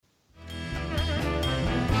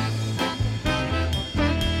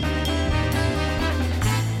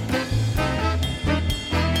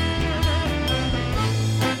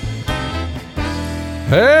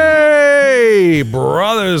Hey,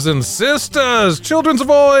 brothers and sisters, children of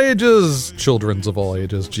all ages,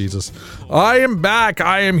 Jesus. I am back.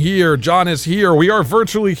 I am here. John is here. We are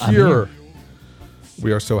virtually here.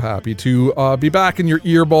 We are so happy to be back in your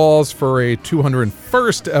earballs for a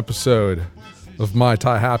 201st episode of My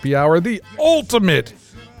Thai Happy Hour, the ultimate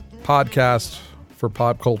podcast for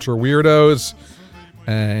pop culture weirdos.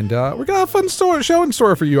 And we got a fun show in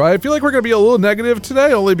store for you. I feel like we're going to be a little negative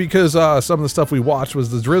today, only because some of the stuff we watched was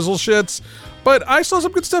the drizzle shits. But I saw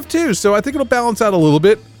some good stuff too, so I think it'll balance out a little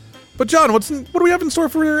bit. But John, what do we have in store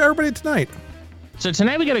for everybody tonight? So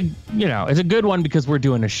tonight we got it's a good one because we're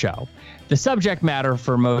doing a show. The subject matter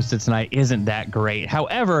for most of tonight isn't that great.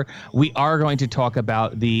 However, we are going to talk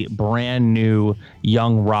about the brand new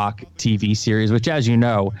Young Rock TV series, which, as you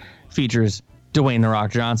know, features Dwayne "The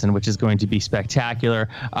Rock" Johnson, which is going to be spectacular.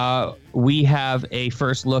 We have a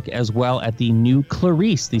first look as well at the new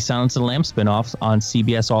Clarice, the Silence of the Lambs spinoffs on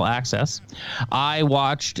CBS All Access. I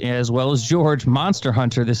watched, as well as George, Monster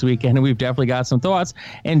Hunter this weekend, and we've definitely got some thoughts.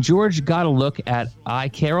 And George got a look at I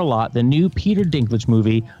Care a Lot, the new Peter Dinklage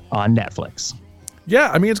movie on Netflix.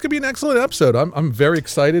 Yeah, I mean, it's going to be an excellent episode. I'm very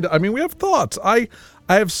excited. I mean, we have thoughts. I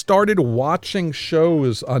have started watching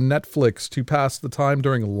shows on Netflix to pass the time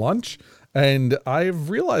during lunch. And I've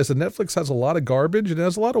realized that Netflix has a lot of garbage and it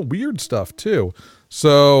has a lot of weird stuff too.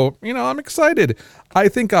 So, I'm excited. I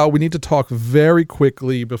think we need to talk very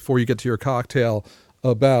quickly before you get to your cocktail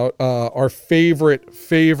about our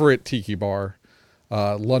favorite tiki bar.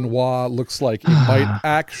 Lun Wah looks like it might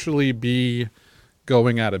actually be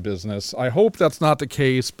going out of business. I hope that's not the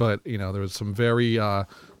case, but, there was some very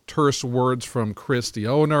terse words from Chris, the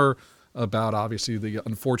owner, about obviously the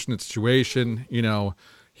unfortunate situation,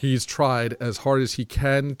 He's tried as hard as he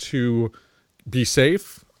can to be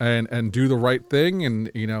safe and do the right thing. And,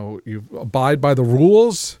 you abide by the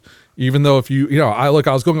rules, even though if I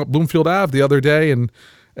was going up Bloomfield Ave the other day and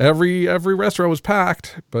every restaurant was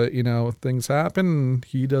packed, but, things happen. And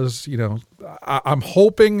he does, I'm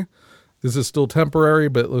hoping this is still temporary,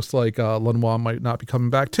 but it looks like Lun Wah might not be coming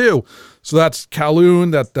back too. So that's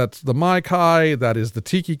Kowloon, that's the Mai Kai, that is the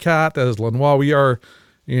Tiki Cat, that is Lun Wah. We are,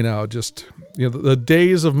 the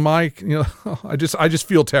days of Mike, I just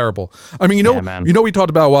feel terrible. I mean, we talked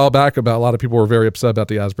about a while back about a lot of people were very upset about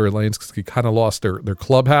the Asbury Lanes because they kind of lost their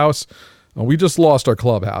clubhouse. We just lost our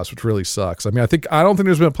clubhouse, which really sucks. I mean, I don't think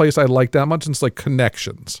there's been a place I like that much since like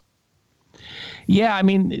Connections. Yeah, I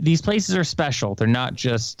mean, these places are special. They're not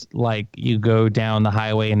just like you go down the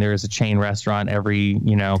highway and there's a chain restaurant every,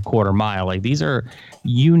 quarter mile. Like these are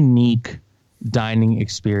unique dining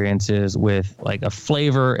experiences with like a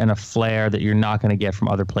flavor and a flair that you're not going to get from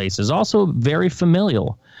other places. Also very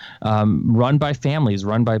familial, run by families,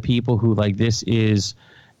 run by people who like this is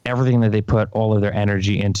everything that they put all of their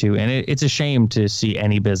energy into. And it's a shame to see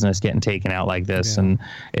any business getting taken out like this. Yeah. And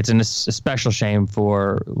it's a special shame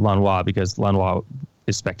for Lun Wah because Lun Wah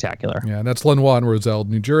is spectacular. Yeah, and that's Lun Wah in Roselle,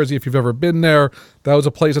 New Jersey. If you've ever been there, that was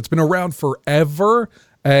a place that's been around forever.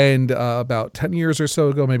 And about 10 years or so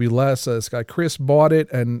ago, maybe less, this guy Chris bought it,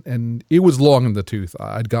 and it was long in the tooth.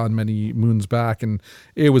 I'd gone many moons back, and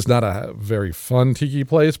it was not a very fun tiki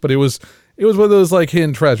place, but it was one of those like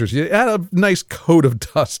hidden treasures. It had a nice coat of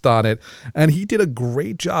dust on it, and he did a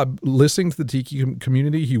great job listening to the tiki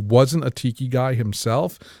community. He wasn't a tiki guy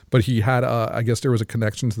himself, but he had, I guess there was a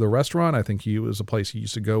connection to the restaurant. I think he was a place he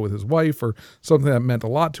used to go with his wife or something that meant a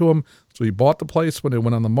lot to him. So he bought the place when it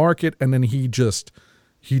went on the market, and then he just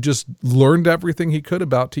learned everything he could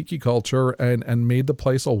about tiki culture and made the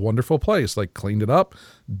place a wonderful place, like cleaned it up,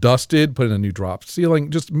 dusted, put in a new drop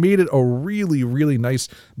ceiling, just made it a really, really nice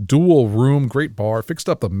dual room, great bar, fixed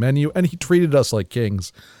up the menu, and he treated us like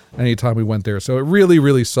kings anytime we went there. So it really,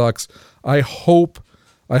 really sucks. I hope,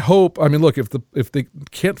 I mean, look, if they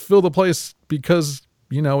can't fill the place because,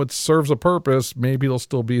 it serves a purpose, maybe it'll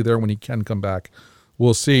still be there when he can come back.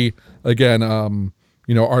 We'll see. Again,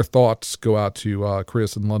 our thoughts go out to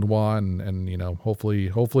Chris and Lun Wah, and hopefully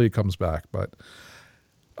it comes back. But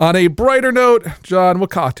on a brighter note, John, what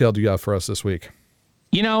cocktail do you have for us this week?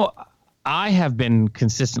 I have been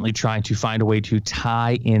consistently trying to find a way to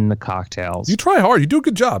tie in the cocktails. You try hard. You do a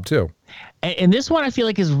good job, too. And this one I feel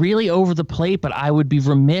like is really over the plate, but I would be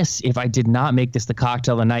remiss if I did not make this the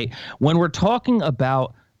cocktail of the night. When we're talking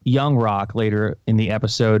about Young Rock later in the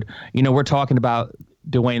episode, we're talking about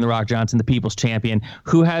Dwayne "The Rock" Johnson, the people's champion,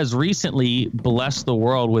 who has recently blessed the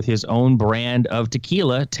world with his own brand of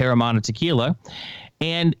tequila, Teremana Tequila.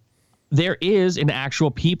 And there is an actual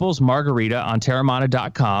people's margarita on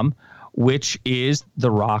Teremana.com, which is The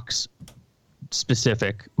Rock's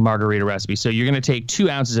specific margarita recipe. So you're going to take 2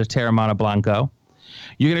 ounces of Teremana Blanco.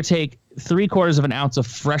 You're going to take 3/4 of an ounce of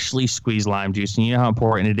freshly squeezed lime juice, and you know how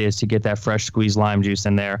important it is to get that fresh squeezed lime juice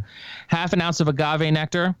in there. 1/2 ounce of agave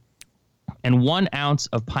nectar, and 1 ounce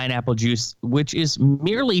of pineapple juice, which is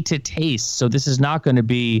merely to taste. So this is not going to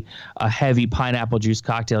be a heavy pineapple juice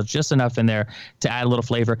cocktail, just enough in there to add a little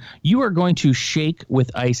flavor. You are going to shake with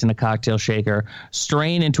ice in a cocktail shaker,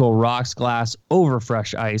 strain into a rocks glass over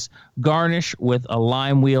fresh ice, garnish with a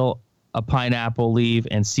lime wheel, a pineapple leaf,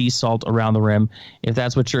 and sea salt around the rim. If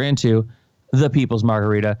that's what you're into, the People's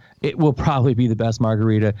Margarita. It will probably be the best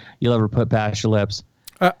margarita you'll ever put past your lips.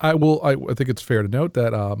 I think it's fair to note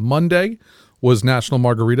that Monday was National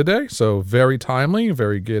Margarita Day, so very timely,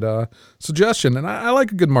 very good suggestion. And I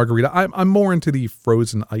like a good margarita. I'm more into the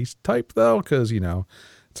frozen ice type, though, because,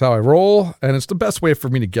 it's how I roll, and it's the best way for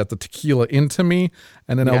me to get the tequila into me.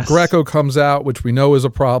 And then El Greco comes out, which we know is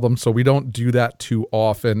a problem, so we don't do that too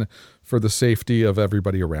often for the safety of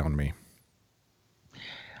everybody around me.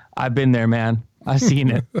 I've been there, man. I've seen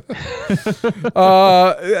it.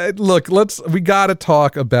 Look, we gotta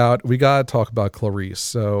talk about Clarice.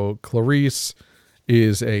 So Clarice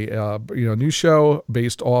is a new show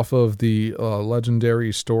based off of the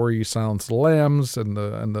legendary story Silence of the Lambs and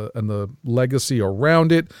the legacy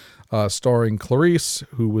around it, starring Clarice,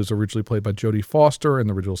 who was originally played by Jodie Foster in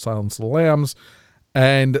the original Silence of the Lambs,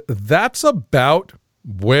 and that's about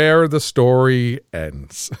where the story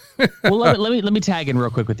ends. Well, let me tag in real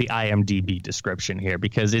quick with the IMDb description here,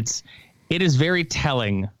 because it is very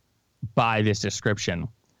telling by this description.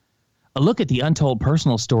 A look at the untold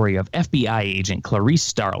personal story of FBI agent Clarice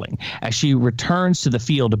Starling as she returns to the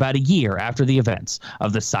field about a year after the events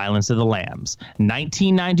of the Silence of the Lambs,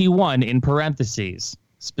 1991 in parentheses,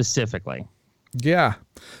 specifically. Yeah.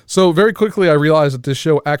 So very quickly, I realized that this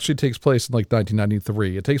show actually takes place in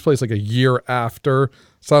 1993. It takes place a year after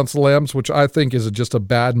Silence of the Lambs, which I think is just a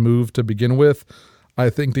bad move to begin with. I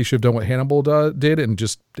think they should have done what Hannibal did and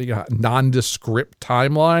just nondescript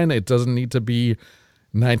timeline. It doesn't need to be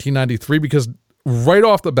 1993 because right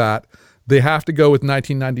off the bat, they have to go with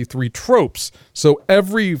 1993 tropes. So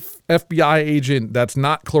every FBI agent that's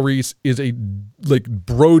not Clarice is a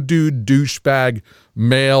bro dude, douchebag,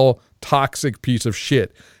 male, toxic piece of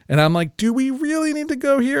shit. And I'm like, do we really need to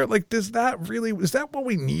go here? Is that what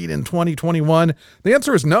we need in 2021? The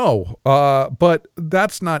answer is no. But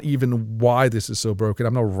that's not even why this is so broken.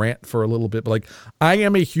 I'm going to rant for a little bit, but I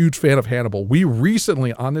am a huge fan of Hannibal. We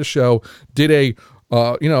recently on this show did a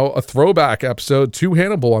throwback episode to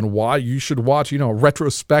Hannibal on why you should watch, a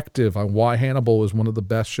retrospective on why Hannibal is one of the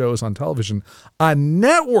best shows on television, on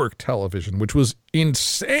network television, which was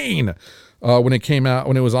insane when it came out,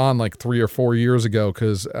 when it was on 3 or 4 years ago,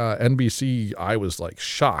 because NBC, I was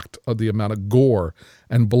shocked at the amount of gore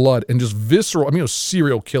and blood and just visceral, it was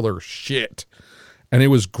serial killer shit. And it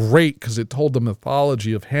was great because it told the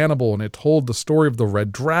mythology of Hannibal and it told the story of the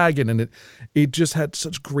Red Dragon, and it just had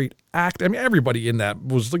such great everybody in that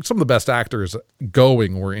was some of the best actors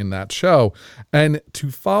going were in that show. And to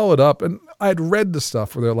follow it up, and I'd read the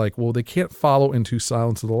stuff where they're like, well, they can't follow into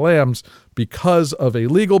Silence of the Lambs because of a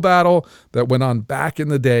legal battle that went on back in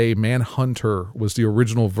the day. Manhunter was the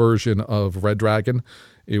original version of Red Dragon.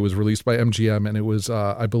 It was released by MGM, and it was,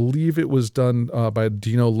 I believe it was done by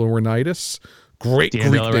Dino Laurinaitis. Great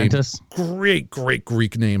Greek name. Great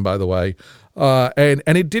Greek name, by the way. And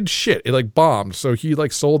it did shit. It bombed. So he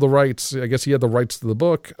sold the rights. I guess he had the rights to the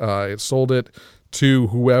book. It sold it to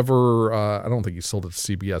whoever, I don't think he sold it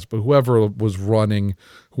to CBS, but whoever was running,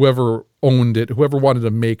 whoever owned it, whoever wanted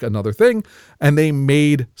to make another thing. And they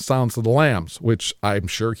made Silence of the Lambs, which I'm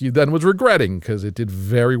sure he then was regretting because it did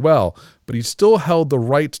very well. But he still held the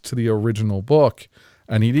rights to the original book,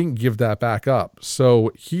 and he didn't give that back up.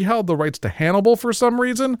 So he held the rights to Hannibal for some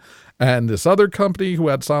reason, and this other company who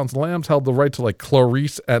had Silence of the Lambs held the right to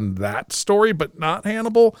Clarice and that story, but not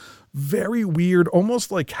Hannibal. Very weird,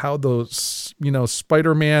 almost like how those,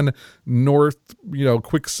 Spider-Man, North,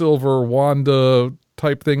 Quicksilver, Wanda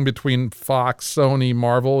type thing between Fox, Sony,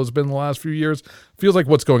 Marvel has been the last few years. Feels like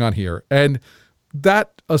what's going on here. And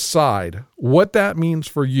that aside, what that means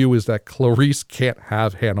for you is that Clarice can't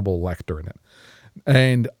have Hannibal Lecter in it.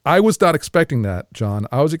 And I was not expecting that, John.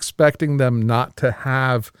 I was expecting them not to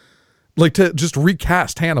have, to just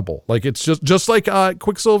recast Hannibal. It's just like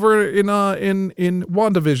Quicksilver in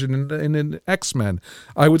WandaVision and in X-Men.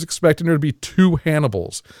 I was expecting there to be 2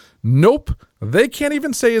 Hannibals. Nope. They can't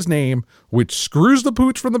even say his name, which screws the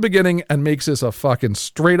pooch from the beginning and makes this a fucking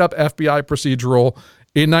straight up FBI procedural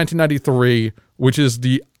in 1993, which is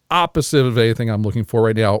the opposite of anything I'm looking for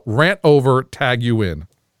right now. Rant over, tag you in.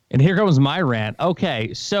 And here comes my rant.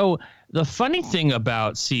 Okay, so The funny thing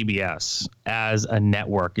about CBS as a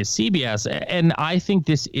network is CBS, and I think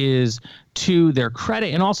this is to their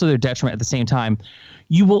credit and also their detriment at the same time,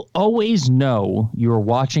 you will always know you're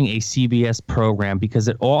watching a CBS program because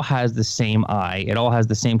it all has the same eye. It all has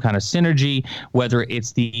the same kind of synergy, whether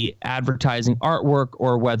it's the advertising artwork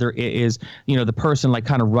or whether it is, the person like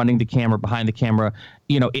kind of running the camera, behind the camera.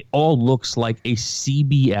 It all looks like a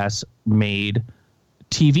CBS made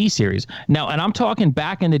TV series. Now, and I'm talking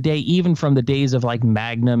back in the day, even from the days of like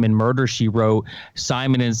Magnum and Murder, She Wrote,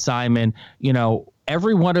 Simon and Simon,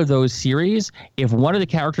 every one of those series, if one of the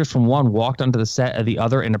characters from one walked onto the set of the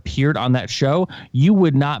other and appeared on that show, you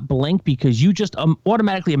would not blink because you just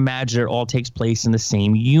automatically imagine it all takes place in the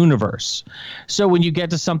same universe. So when you get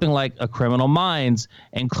to something like A Criminal Minds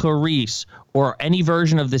and Clarice or any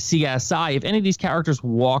version of the CSI, if any of these characters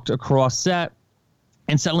walked across set,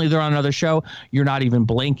 and suddenly they're on another show, you're not even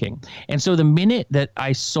blinking. And so the minute that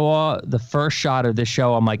I saw the first shot of this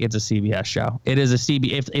show, I'm like, it's a CBS show. It is a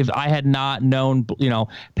CBS. If I had not known,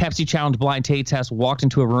 Pepsi Challenge Blind Taste Test, walked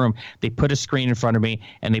into a room, they put a screen in front of me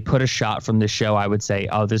and they put a shot from this show, I would say,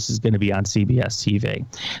 oh, this is going to be on CBS TV.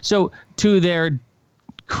 So to their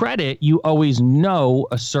credit, you always know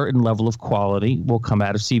a certain level of quality will come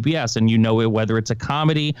out of CBS, and whether it's a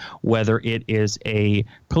comedy, whether it is a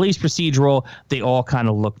police procedural, they all kind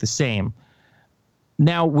of look the same.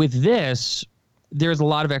 Now with this, there's a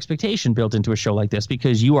lot of expectation built into a show like this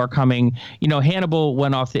because you are coming, Hannibal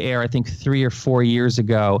went off the air, I think 3 or 4 years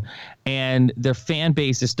ago, and their fan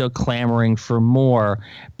base is still clamoring for more.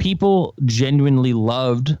 People genuinely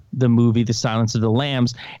loved the movie, The Silence of the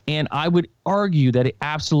Lambs. And I would argue that it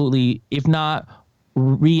absolutely, if not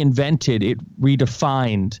reinvented, it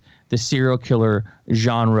redefined the serial killer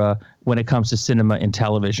genre when it comes to cinema and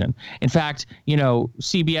television. In fact,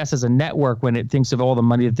 CBS as a network, when it thinks of all the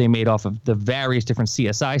money that they made off of the various different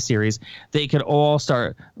CSI series, they could all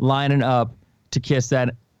start lining up to kiss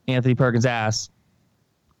that Anthony Perkins ass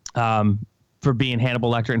for being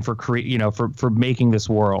Hannibal Lecter and for making this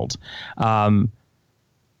world.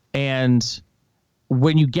 And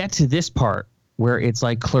when you get to this part, where it's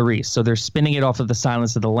like Clarice, so they're spinning it off of The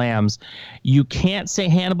Silence of the Lambs, you can't say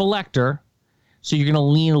Hannibal Lecter, so you're going to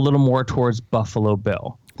lean a little more towards Buffalo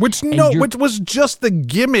Bill. Which was just the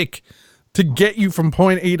gimmick to get you from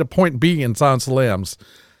point A to point B in Silence of the Lambs.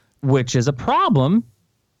 Which is a problem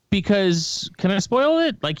because, can I spoil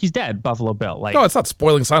it? Like, he's dead, Buffalo Bill. Like, no, it's not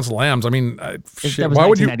spoiling Silence of the Lambs. I mean, shit, why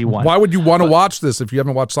would you want to watch this if you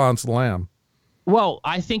haven't watched Silence of the Lamb? Well,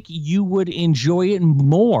 I think you would enjoy it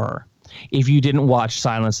more if you didn't watch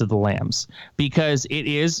Silence of the Lambs, because it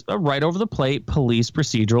is a right over the plate police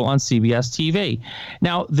procedural on CBS TV.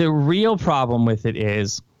 Now, the real problem with it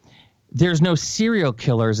is there's no serial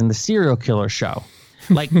killers in the serial killer show.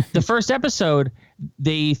 Like the first episode,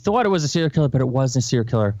 they thought it was a serial killer, but it wasn't a serial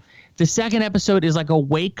killer. The second episode is like a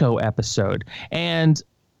Waco episode. And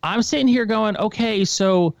I'm sitting here going, okay,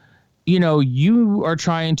 so you're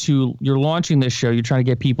launching this show, you're trying to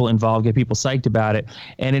get people involved, get people psyched about it,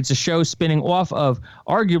 and it's a show spinning off of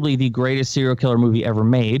arguably the greatest serial killer movie ever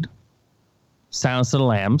made, Silence of the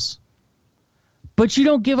Lambs, but you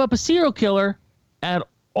don't give up a serial killer at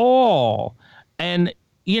all. And,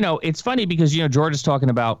 it's funny because, George is talking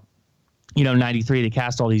about, 93, they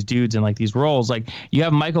cast all these dudes in like these roles. Like you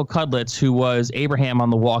have Michael Cudlitz, who was Abraham on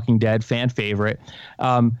The Walking Dead, fan favorite,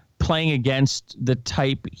 playing against the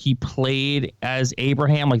type he played as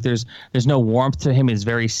Abraham. Like there's no warmth to him. He's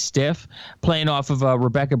very stiff, playing off of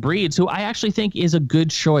Rebecca Breeds, who I actually think is a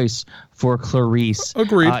good choice for Clarice.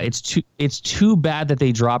 Agreed. It's too bad that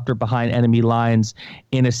they dropped her behind enemy lines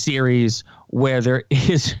in a series where there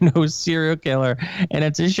is no serial killer, and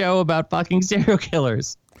it's a show about fucking serial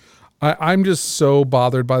killers. I'm just so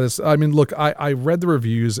bothered by this. I mean, look, I read the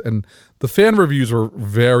reviews, and the fan reviews were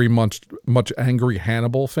very much angry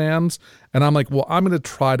Hannibal fans. And I'm like, well, I'm going to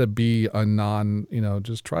try to be a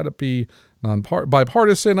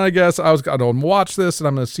bipartisan, I guess. I don't watch this, and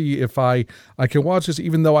I'm going to see if I can watch this,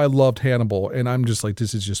 even though I loved Hannibal. And I'm just like,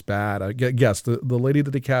 this is just bad. I guess the lady that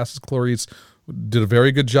they cast as Clarice did a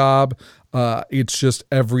very good job. It's just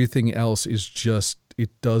everything else is just, it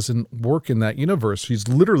doesn't work in that universe. She's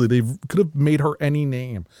literally, they could have made her any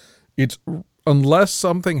name. It's, unless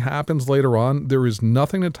something happens later on, there is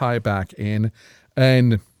nothing to tie it back in.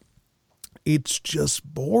 And it's just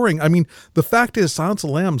boring. I mean, the fact is, Silence of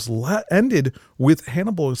the Lambs ended with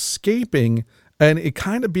Hannibal escaping and it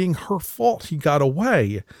kind of being her fault he got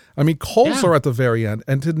away. I mean, Coulter at the very end,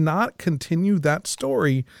 and to not continue that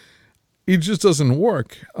story, it just doesn't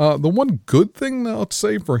work. The one good thing, I'll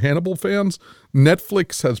say, for Hannibal fans,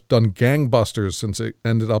 Netflix has done gangbusters since it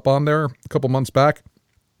ended up on there a couple months back.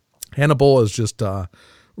 Hannibal has just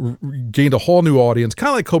gained a whole new audience, kind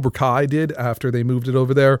of like Cobra Kai did after they moved it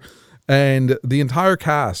over there. And the entire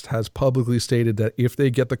cast has publicly stated that if they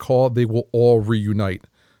get the call, they will all reunite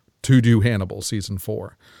to do Hannibal season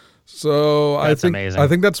 4. So That's amazing. I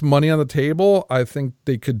think that's money on the table. I think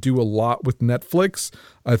they could do a lot with Netflix.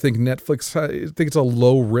 I think it's a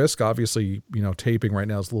low risk. Obviously, taping right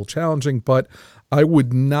now is a little challenging, but I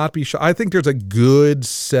would not be shocked. I think there's a good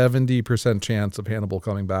 70% chance of Hannibal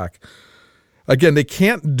coming back. Again, they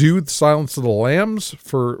can't do Silence of the Lambs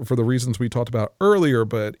for the reasons we talked about earlier,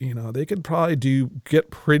 but they could probably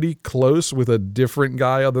get pretty close with a different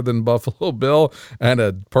guy other than Buffalo Bill and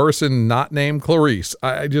a person not named Clarice.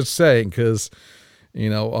 I just saying, because what's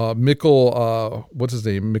his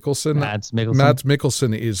name? Mikkelsen? Mads Mikkelsen. Mads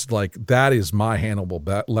Mikkelsen is that is my Hannibal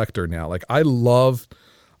Lecter now. I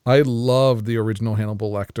love the original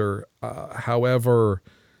Hannibal Lecter. However,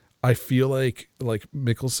 I feel like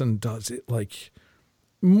Mikkelsen does it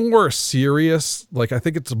more serious. I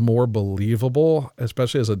think it's more believable,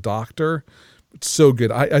 especially as a doctor. It's so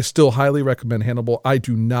good. I still highly recommend Hannibal. I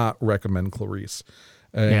do not recommend Clarice.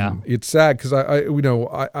 And it's sad because I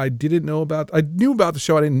didn't know I knew about the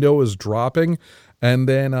show. I didn't know it was dropping. And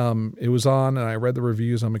then it was on and I read the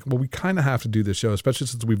reviews. I'm like, well, we kind of have to do this show, especially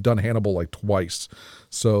since we've done Hannibal twice.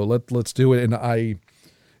 So let's do it. And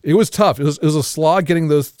it was tough. It was a slog getting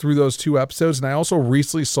through those 2 episodes. And I also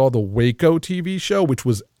recently saw the Waco TV show, which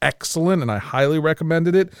was excellent, and I highly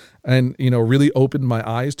recommended it. And really opened my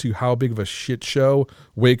eyes to how big of a shit show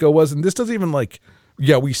Waco was. And this doesn't even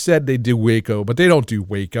we said they do Waco, but they don't do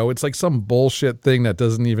Waco. It's some bullshit thing that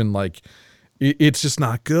doesn't even it's just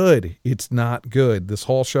not good. It's not good. This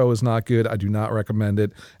whole show is not good. I do not recommend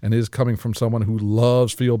it. And it is coming from someone who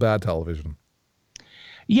loves feel bad television.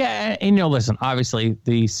 Yeah, and listen, obviously,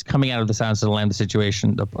 coming out of the Silence of the Lambs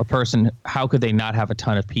situation, a person, how could they not have a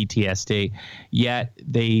ton of PTSD? Yet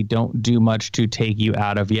they don't do much to take you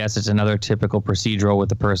out of. Yes, it's another typical procedural with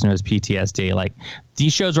the person who has PTSD.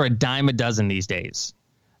 These shows are a dime a dozen these days.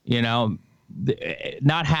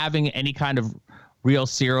 Not having any kind of real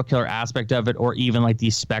serial killer aspect of it, or even the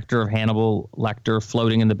specter of Hannibal Lecter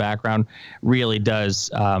floating in the background, really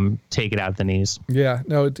does take it out the knees. Yeah,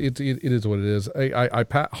 no, it is what it is.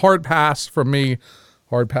 Hard pass from me.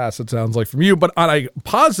 Hard pass, it sounds like, from you. But on a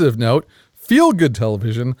positive note, feel good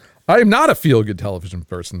television. I am not a feel-good television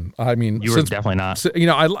person. I mean, you were definitely not.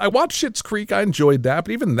 I watched Schitt's Creek. I enjoyed that,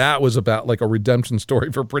 but even that was about a redemption story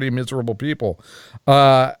for pretty miserable people.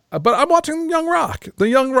 But I'm watching Young Rock. The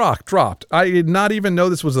Young Rock dropped. I did not even know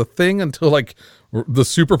this was a thing until the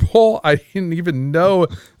Super Bowl. I didn't even know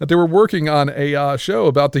that they were working on a show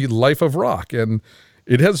about the life of rock, and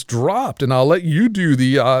it has dropped. And I'll let you do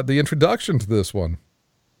the introduction to this one.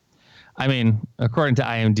 I mean, according to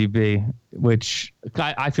IMDb, which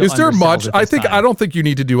I feel is there much? I don't think you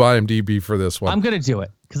need to do IMDb for this one. I'm going to do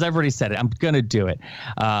it because I've already said it. I'm going to do it.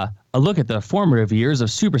 A look at the formative years of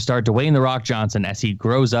superstar Dwayne "The Rock" Johnson as he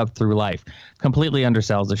grows up through life. Completely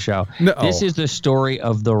undersells the show. No. This is the story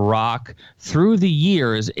of The Rock through the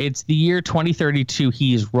years. It's the year 2032.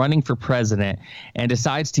 He's running for president and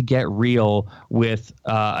decides to get real with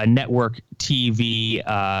a network TV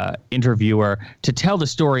interviewer to tell the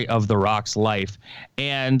story of The Rock's life.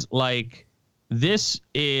 And this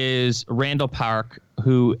is Randall Park,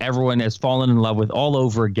 who everyone has fallen in love with all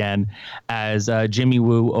over again, as Jimmy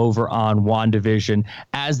Woo over on WandaVision,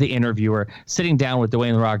 as the interviewer, sitting down with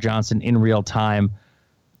Dwayne "The Rock" Johnson in real time,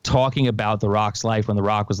 talking about The Rock's life when The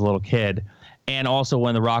Rock was a little kid, and also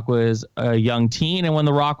when The Rock was a young teen, and when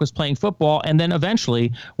The Rock was playing football, and then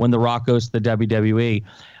eventually when The Rock goes to the WWE.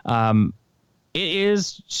 It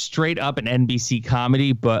is straight up an NBC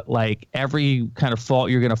comedy, but every kind of fault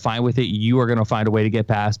you're going to find with it, you are going to find a way to get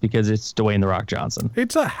past because it's Dwayne "The Rock" Johnson.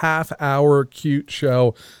 It's a half-hour cute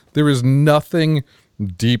show. There is nothing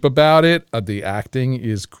deep about it. The acting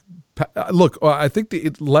is... Look, I think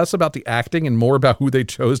it's less about the acting and more about who they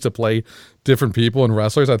chose to play different people and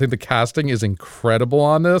wrestlers. I think the casting is incredible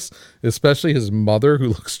on this, especially his mother, who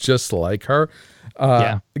looks just like her.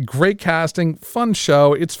 Great casting, fun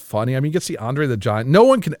show. It's funny. I mean, you get to see Andre the Giant. No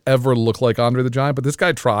one can ever look like Andre the Giant, but this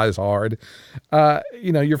guy tries hard.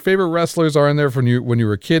 Your favorite wrestlers are in there from when you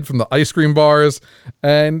were a kid, from the ice cream bars,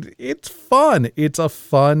 and it's fun. It's a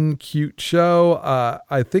fun, cute show.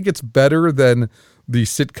 I think it's better than the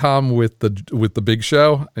sitcom with the Big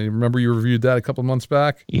Show. I remember you reviewed that a couple of months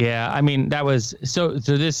back. Yeah, I mean, that was so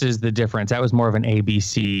this is the difference. That was more of an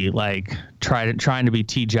ABC trying to be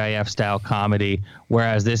TGIF style comedy,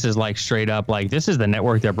 whereas this is like straight up like this is the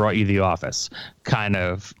network that brought you The Office kind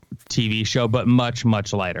of TV show, but much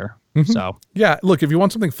lighter. So yeah, look, if you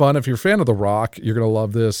want something fun, if you're a fan of The Rock, you're gonna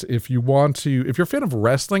love this. If you're a fan of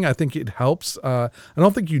wrestling, I think it helps. I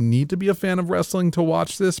don't think you need to be a fan of wrestling to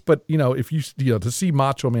watch this, but if you to see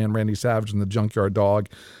Macho Man Randy Savage and the Junkyard Dog,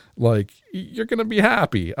 like you're gonna be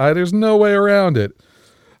happy. There's no way around it.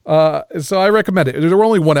 So I recommend it. We're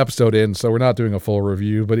only one episode in, so we're not doing a full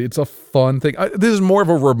review, but it's a fun thing. This is more of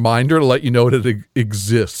a reminder to let you know that it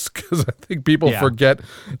exists, because I think people forget.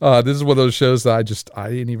 This is one of those shows that I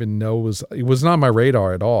didn't even know it was not on my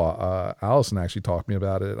radar at all. Allison actually talked to me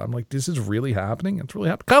about it. I'm like, this is really happening. It's really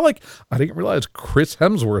happening. Kind of like I didn't realize Chris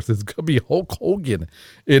Hemsworth is going to be Hulk Hogan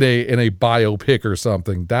in a biopic or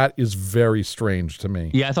something. That is very strange to me.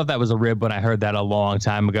 Yeah, I thought that was a rib when I heard that a long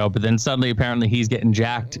time ago, but then suddenly apparently he's getting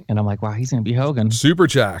jacked. And I'm like, wow, he's going to be Hogan. Super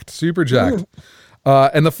jacked.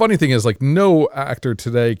 And the funny thing is, like, no actor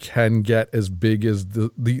today can get as big as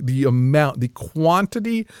the amount, the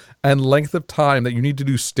quantity and length of time that you need to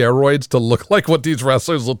do steroids to look like what these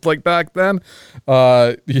wrestlers looked like back then.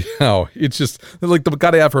 It's just like the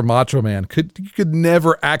guy they have for Macho Man you could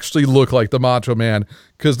never actually look like the Macho Man,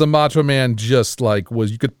 because the Macho Man just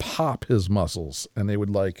you could pop his muscles and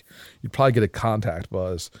you'd probably get a contact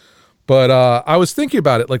buzz. But I was thinking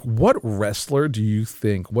about it, like, what other wrestler do you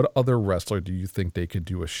think they could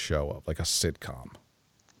do a show of, like a sitcom?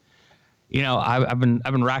 I've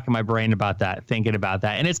been racking my brain about that, thinking about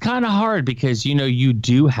that. And it's kind of hard because, you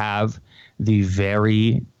do have the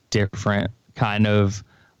very different kind of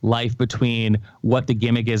life between what the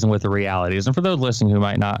gimmick is and what the reality is. And for those listening who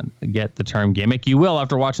might not get the term gimmick, you will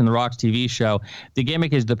after watching The Rock's TV show. The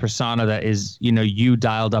gimmick is the persona that is, you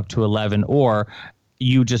dialed up to 11, or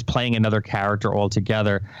you just playing another character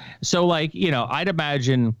altogether. So I'd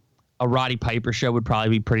imagine a Roddy Piper show would probably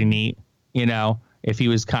be pretty neat, if he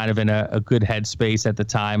was kind of in a good headspace at the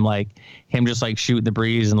time, like him just shooting the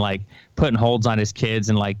breeze and putting holds on his kids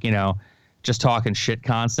and just talking shit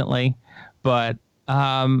constantly. But,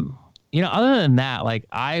 other than that,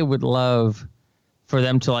 I would love for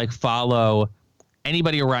them to follow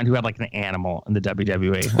anybody around who had an animal in the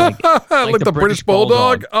WWE, like the British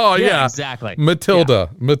Bulldog. Oh yeah, exactly.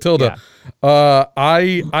 Matilda. Yeah.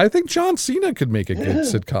 I think John Cena could make a good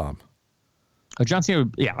sitcom. Oh, John Cena.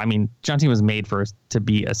 Yeah, I mean, John Cena was made to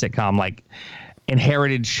be a sitcom,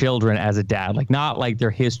 inherited children as a dad, not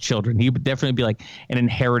they're his children. He would definitely be an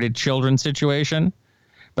inherited children situation,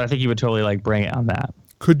 but I think he would totally bring it on that.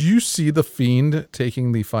 Could you see the Fiend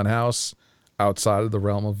taking the Funhouse outside of the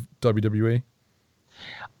realm of WWE?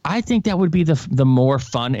 I think that would be the more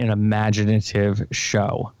fun and imaginative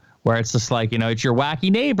show, where it's just it's your wacky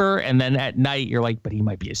neighbor, and then at night you're but he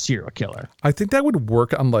might be a serial killer. I think that would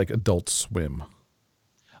work on Adult Swim.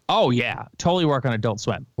 Oh yeah, totally work on Adult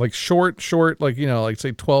Swim. Short, say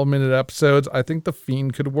 12-minute episodes. I think the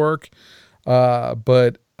Fiend could work,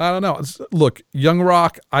 but I don't know. Look, Young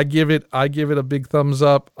Rock, I give it a big thumbs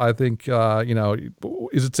up. I think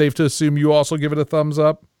is it safe to assume you also give it a thumbs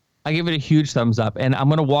up? I give it a huge thumbs up, and I'm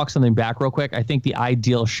going to walk something back real quick. I think the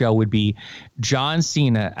ideal show would be John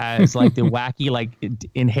Cena as the wacky,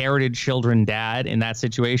 inherited children dad in that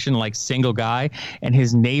situation, single guy, and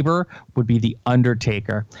his neighbor would be the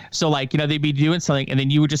Undertaker. So they'd be doing something, and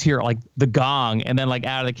then you would just hear the gong, and then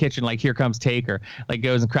out of the kitchen, here comes Taker,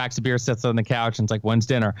 goes and cracks a beer, sits on the couch, and it's when's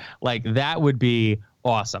dinner? That would be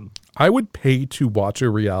awesome. I would pay to watch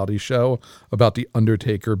a reality show about the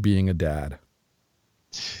Undertaker being a dad.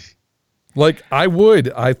 I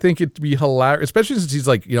would. I think it'd be hilarious, especially since he's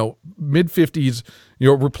mid-50s,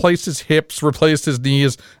 replaced his hips, replaced his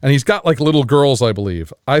knees, and he's got little girls, I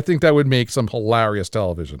believe. I think that would make some hilarious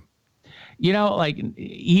television.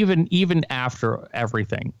 Even after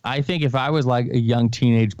everything, I think if I was a young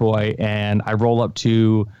teenage boy and I roll up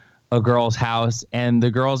to a girl's house and the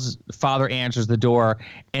girl's father answers the door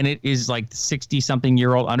and it is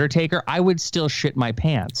 60-something-year-old Undertaker, I would still shit my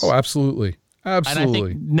pants. Oh, absolutely. Absolutely. And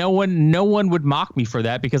I think no one would mock me for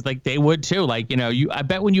that, because they would too. I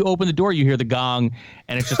bet when you open the door, you hear the gong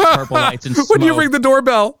and it's just purple lights and smoke. When you ring the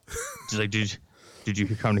doorbell. Just did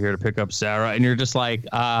you come here to pick up Sarah? And you're just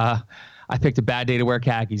I picked a bad day to wear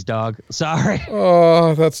khakis, dog. Sorry.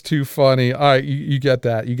 Oh, that's too funny. All right, you get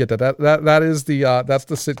that. You get that. That is that's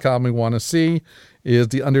the sitcom we want to see, is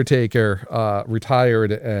the Undertaker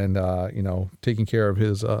retired and taking care of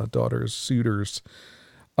his daughter's suitors.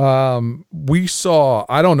 We saw,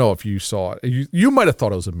 I don't know if you saw it. You might have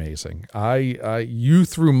thought it was amazing. You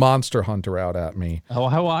threw Monster Hunter out at me. Oh,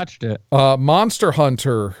 I watched it. Monster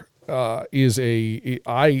Hunter is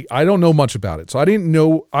I don't know much about it. So I didn't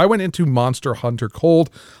know. I went into Monster Hunter cold.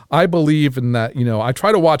 I believe in that, I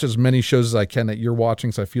try to watch as many shows as I can that you're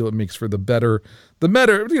watching, so I feel it makes for the better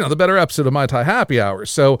episode of My Thai Happy Hour.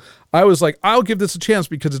 So I was like, I'll give this a chance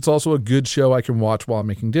because it's also a good show I can watch while I'm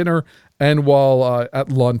making dinner and while at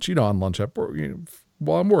lunch, on lunch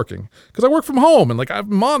while I'm working. Because I work from home and like I have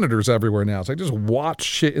monitors everywhere now. So I just watch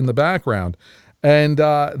shit in the background. And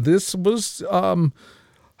this was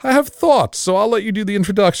I have thoughts, so I'll let you do the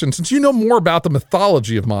introduction since you know more about the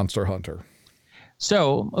mythology of Monster Hunter.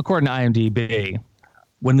 So, according to IMDb,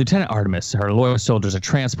 when Lieutenant Artemis and her loyal soldiers are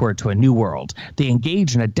transported to a new world, they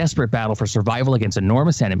engage in a desperate battle for survival against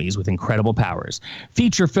enormous enemies with incredible powers.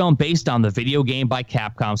 Feature film based on the video game by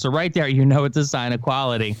Capcom. So right there, it's a sign of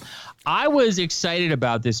quality. I was excited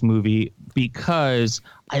about this movie because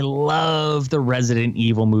I love the Resident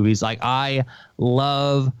Evil movies. Like, I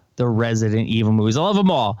love the Resident Evil movies. I love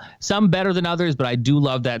them all. Some better than others, but I do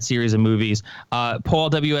love that series of movies. Paul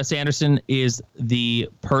W.S. Anderson is the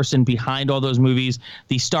person behind all those movies,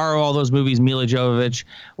 the star of all those movies, Mila Jovovich.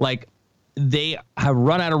 Like, they have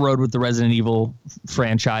run out of road with the Resident Evil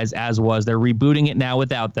franchise, as was. They're rebooting it now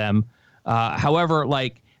without them. However,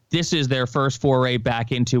 like, this is their first foray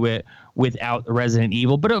back into it without Resident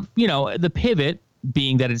Evil. But, the pivot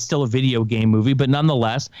being that it's still a video game movie, but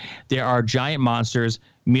nonetheless, there are giant monsters.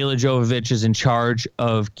 Mila Jovovich is in charge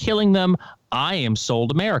of killing them. I am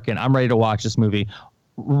sold American. I'm ready to watch this movie.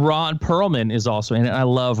 Ron Perlman is also in it. I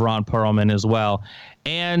love Ron Perlman as well.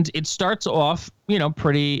 And it starts off,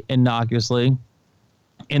 pretty innocuously.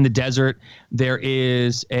 In the desert, there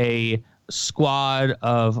is a squad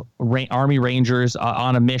of Army Rangers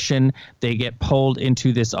on a mission. They get pulled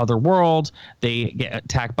into this other world. They get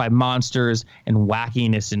attacked by monsters, and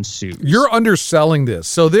wackiness ensues. You're underselling this.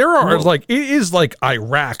 So there are it is like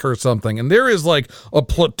Iraq or something, and there is like a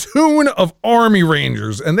platoon of Army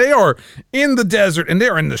Rangers, and they are in the desert, and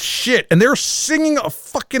they're in the shit, and they're singing a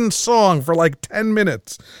fucking song for like 10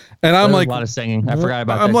 minutes. And I'm like, a lot of singing. I forgot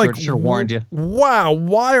about that. I'm like, should have warned you. Wow,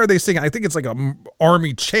 why are they singing? I think it's like a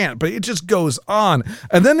army chant, but it just goes on.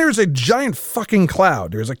 And then there's a giant fucking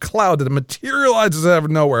cloud. There's a cloud that materializes out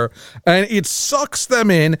of nowhere, and it sucks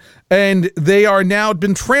them in, and they are now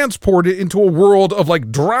been transported into a world of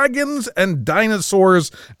like dragons and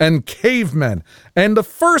dinosaurs and cavemen. And the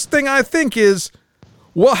first thing I think is,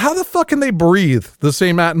 well, how the fuck can they breathe the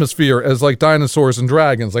same atmosphere as like dinosaurs and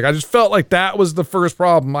dragons? Like, I just felt like that was the first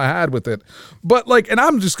problem I had with it. But like, and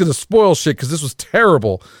I'm just going to spoil shit because this was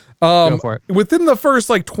terrible. Go for it. Within the first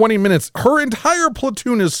like 20 minutes, her entire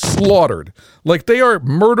platoon is slaughtered. Like, they are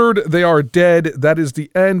murdered. They are dead. That is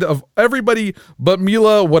the end of everybody but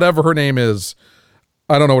Mila, whatever her name is.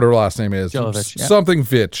 I don't know what her last name is. Jovovich, yeah. Something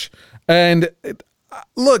Vitch. And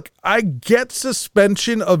look, I get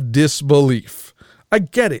suspension of disbelief. I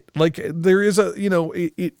get it. Like, there is a,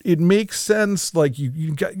 it makes sense. Like,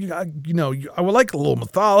 you got, I would like a little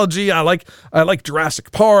mythology. I like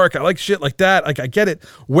Jurassic Park. I like shit like that. Like, I get it.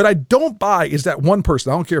 What I don't buy is that one person.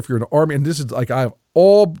 I don't care if you're in an army, and this is like, I have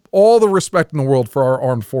all the respect in the world for our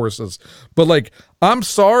armed forces, but like, I'm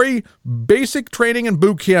sorry, basic training and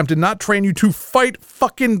boot camp did not train you to fight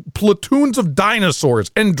fucking platoons of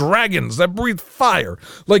dinosaurs and dragons that breathe fire.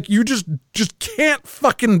 Like, you just can't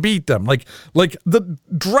fucking beat them. Like the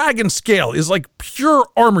dragon scale is like pure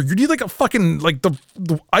armor. You need like a fucking, like the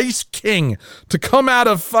Ice King to come out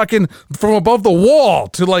of fucking from above the wall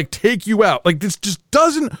to like take you out. Like, this just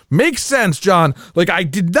doesn't make sense, John. Like, I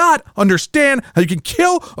did not understand how you can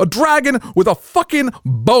kill a dragon with a fucking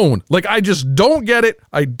bone. Like, I just don't get it.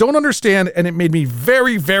 I don't understand, and it made me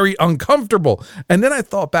very, very uncomfortable. And then I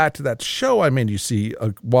thought back to that show I made you see a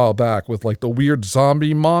while back with like the weird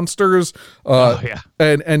zombie monsters.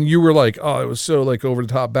 And you were like, oh, it was so like over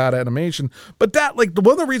the top bad animation. But that, like,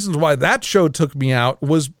 one of the reasons why that show took me out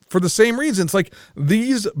was for the same reasons. Like,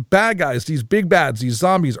 these bad guys, these big bads, these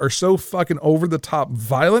zombies are so fucking over the top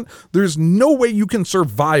violent. There's no way you can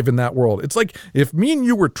survive in that world. It's like if me and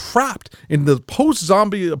you were trapped in the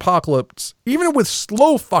post-zombie apocalypse, even with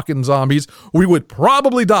slow fucking zombies, we would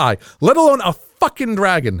probably die, let alone a fucking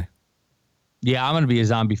dragon. Yeah, I'm going to be a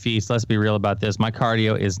zombie feast. Let's be real about this. My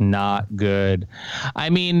cardio is not good.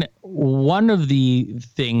 I mean, one of the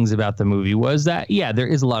things about the movie was that, yeah, there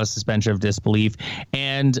is a lot of suspension of disbelief.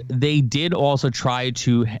 And they did also try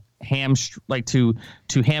to ham-fist.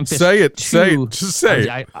 Say it. Just say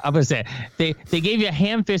it. I'm going to say it. They gave you a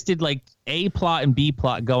ham-fisted, like, A plot and B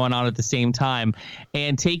plot going on at the same time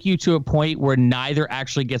and take you to a point where neither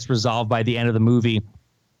actually gets resolved by the end of the movie.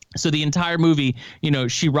 So the entire movie,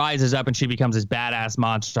 she rises up and she becomes this badass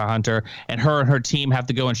monster hunter, and her team have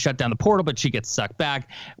to go and shut down the portal, but she gets sucked back.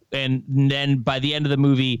 And then by the end of the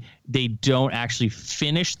movie, they don't actually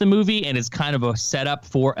finish the movie, and it's kind of a setup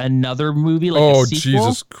for another movie, like a sequel.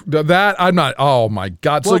 Jesus, that I'm not. Oh my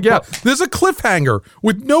God! So there's a cliffhanger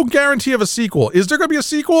with no guarantee of a sequel. Is there going to be a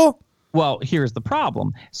sequel? Well, here's the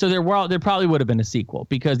problem. So there probably would have been a sequel,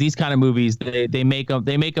 because these kind of movies, they make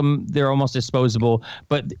them, they're almost disposable.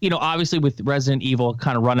 But, obviously with Resident Evil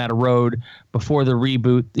kind of run out of road before the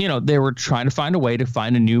reboot, they were trying to find a way to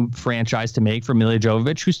find a new franchise to make for Milla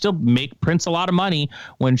Jovovich, who still prints a lot of money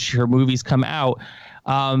when her movies come out.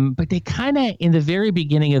 But they kind of, in the very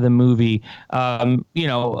beginning of the movie,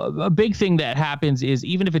 a big thing that happens is,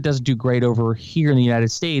 even if it doesn't do great over here in the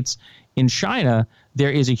United States, in China,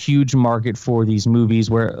 there is a huge market for these movies,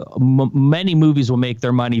 where many movies will make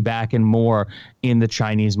their money back and more in the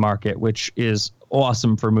Chinese market, which is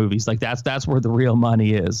awesome for movies. Like that's where the real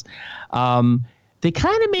money is. They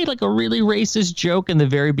kind of made like a really racist joke in the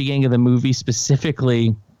very beginning of the movie,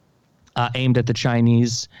 specifically aimed at the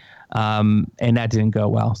Chinese, and that didn't go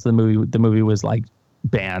well. So the movie was like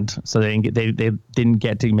banned, so they didn't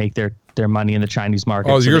get to make their money in the Chinese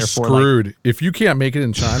market. Oh, so you're screwed. If you can't make it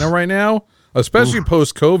in China right now, especially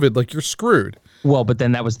post-COVID, like, you're screwed. Well, but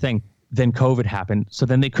then that was the thing. Then COVID happened, so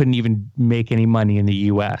then they couldn't even make any money in the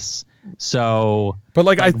U.S. So, but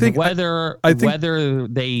I think whether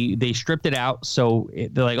they stripped it out, so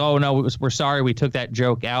they're like, oh no, we're sorry, we took that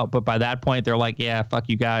joke out. But by that point, they're like, yeah, fuck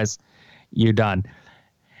you guys, you're done.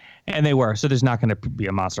 And they were. So there's not going to be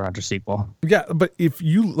a Monster Hunter sequel. Yeah, but if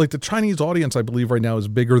you like, the Chinese audience, I believe right now is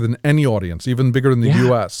bigger than any audience, even bigger than the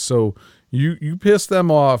U.S. So you piss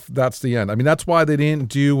them off, that's the end. I mean, that's why they didn't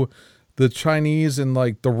do the Chinese in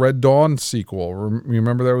like the Red Dawn sequel.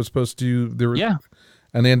 Remember that was supposed to do?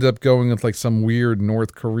 And they ended up going with like some weird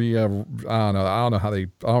North Korea. I don't know how they.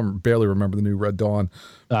 I barely remember the new Red Dawn.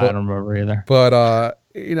 I don't remember either. But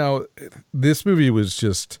this movie was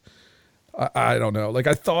just. I don't know. Like,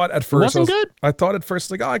 I thought at first, I thought at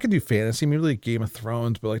first, like, oh, I could do fantasy, maybe like Game of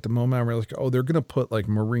Thrones. But like the moment I realized, like, oh, they're gonna put like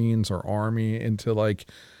Marines or Army into like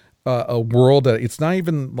a world that it's not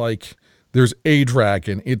even like there's a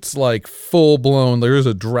dragon. It's like full blown. There is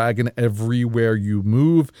a dragon everywhere you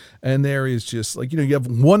move, and there is just like, you have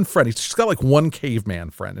one friend. She's got like one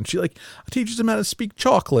caveman friend, and she like teaches him how to speak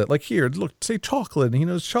chocolate. Like, here, look, say chocolate, and he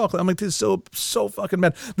knows chocolate. I'm like, this is so fucking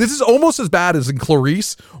bad. This is almost as bad as in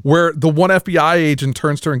Clarice, where the one FBI agent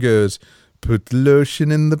turns to her and goes, "Put the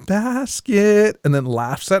lotion in the basket," and then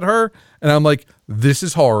laughs at her, and I'm like, this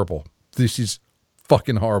is horrible. This is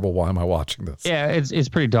fucking horrible. Why am I watching this? Yeah, it's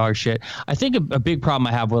pretty dog shit. I think a big problem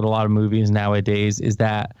I have with a lot of movies nowadays is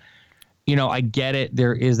that, I get it.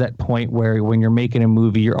 There is that point where when you're making a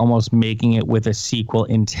movie, you're almost making it with a sequel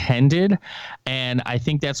intended. And I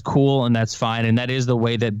think that's cool and that's fine. And that is the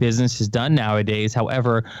way that business is done nowadays.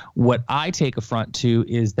 However, what I take affront to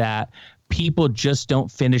is that people just don't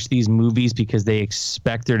finish these movies because they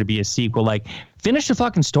expect there to be a sequel. Like, finish the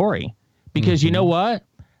fucking story. Because you know what?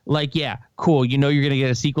 Like, yeah, cool. You're going to get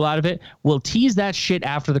a sequel out of it. We'll tease that shit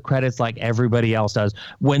after the credits like everybody else does.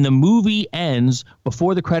 When the movie ends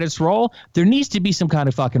before the credits roll, there needs to be some kind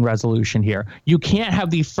of fucking resolution here. You can't have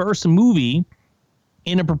the first movie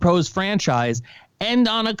in a proposed franchise end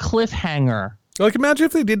on a cliffhanger. Like, imagine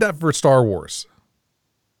if they did that for Star Wars.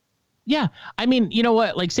 Yeah. I mean, you know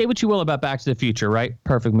what? Like, say what you will about Back to the Future, right?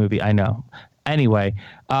 Perfect movie. I know. Anyway,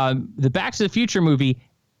 the Back to the Future movie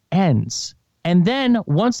ends. And then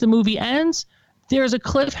once the movie ends, there's a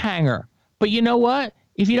cliffhanger. But you know what?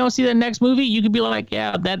 If you don't see the next movie, you could be like,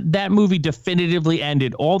 yeah, that movie definitively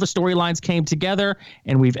ended. All the storylines came together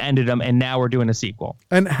and we've ended them. And now we're doing a sequel.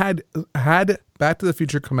 And had Back to the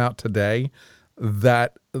Future come out today,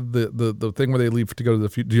 that the thing where they leave to go to the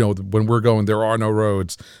future, when we're going, there are no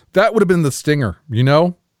roads, that would have been the stinger,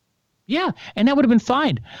 Yeah. And that would have been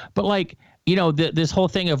fine. But like, this whole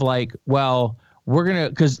thing of like, well, we're going to,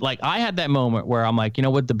 because like I had that moment where I'm like,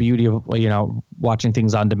 what the beauty of, watching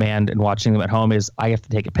things on demand and watching them at home is I have to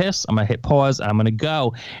take a piss. I'm going to hit pause. And I'm going to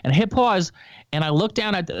go and hit pause. And I looked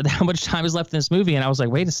down at how much time is left in this movie. And I was like,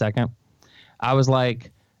 wait a second. I was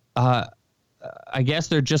like, I guess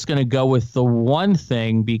they're just going to go with the one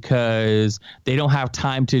thing because they don't have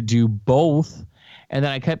time to do both. And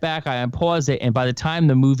then I cut back, I unpaused it. And by the time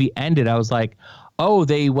the movie ended, I was like, oh,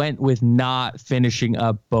 they went with not finishing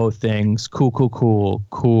up both things. Cool.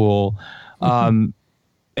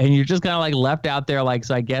 And you're just kind of like left out there, like,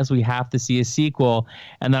 so I guess we have to see a sequel.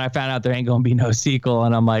 And then I found out there ain't going to be no sequel.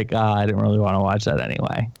 And I'm like, I didn't really want to watch that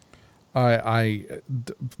anyway. I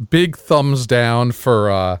big thumbs down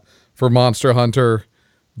for Monster Hunter.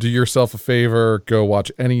 do yourself a favor, go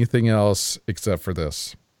watch anything else except for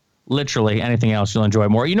this. Literally anything else you'll enjoy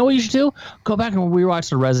more. You know what you should do? Go back and rewatch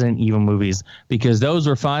the Resident Evil movies because those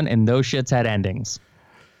were fun and those shits had endings.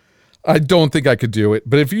 I don't think I could do it,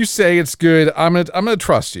 but if you say it's good, I'm gonna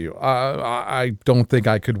trust you. I don't think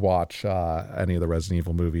I could watch any of the Resident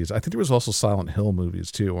Evil movies. I think there was also Silent Hill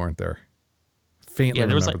movies too, weren't there? Faintly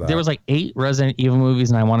there was like 8 Resident Evil movies,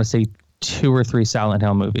 and I want to say 2 or 3 Silent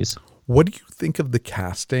Hill movies. What do you think of the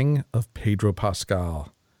casting of Pedro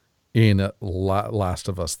Pascal in Last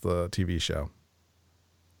of Us, the TV show?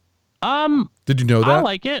 Did you know that? I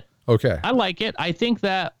like it. Okay, I like it. I think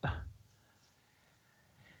that.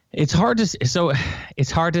 It's hard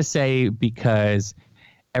to say because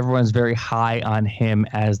everyone's very high on him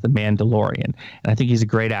as the Mandalorian, and I think he's a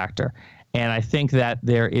great actor. And I think that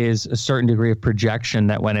there is a certain degree of projection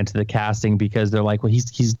that went into the casting because they're like, well,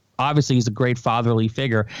 he's obviously he's a great fatherly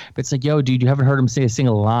figure, but it's like, yo, dude, you haven't heard him say a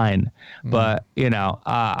single line. But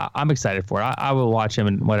I'm excited for it. I will watch him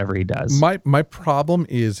in whatever he does. My problem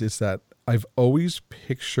is that I've always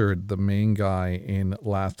pictured the main guy in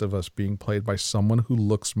Last of Us being played by someone who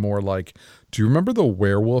looks more like, do you remember the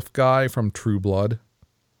werewolf guy from True Blood?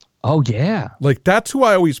 Oh, yeah. Like, that's who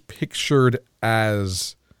I always pictured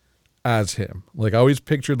as him. Like, I always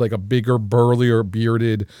pictured like a bigger, burlier,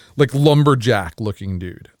 bearded, like lumberjack looking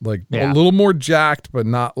dude. Like a little more jacked, but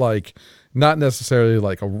not necessarily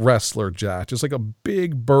like a wrestler jack, just like a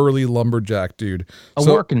big burly lumberjack dude. A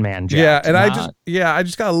working man jack. Yeah, and I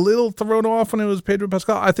just got a little thrown off when it was Pedro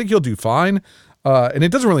Pascal. I think he'll do fine. And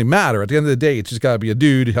it doesn't really matter. At the end of the day, it's just got to be a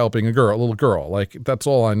dude helping a little girl. Like, that's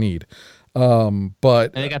all I need.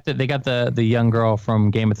 But and they got the young girl from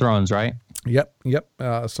Game of Thrones, right? Yep.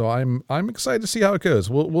 So I'm excited to see how it goes.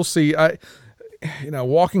 We'll see.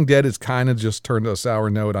 Walking Dead has kind of just turned a sour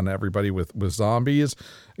note on everybody with zombies.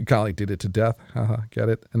 It kind of like did it to death. Get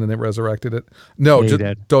it? And then they resurrected it. No,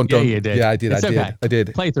 don't. Yeah, you did. Yeah, I did. I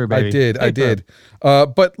did. Play through, baby. I did.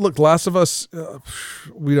 But look, Last of Us,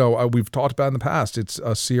 we've talked about in the past. It's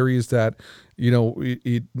a series that,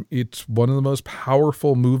 it's one of the most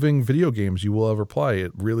powerful moving video games you will ever play.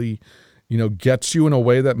 It really, gets you in a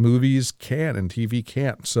way that movies can and TV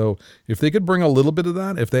can't. So if they could bring a little bit of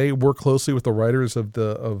that, if they work closely with the writers of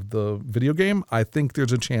the video game, I think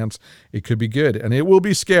there's a chance it could be good. And it will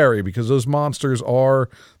be scary because those monsters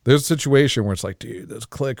there's a situation where it's like, dude, those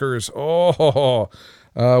clickers,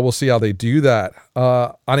 we'll see how they do that.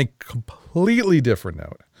 On a completely different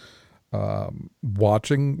note,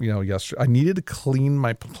 watching, yesterday, I needed to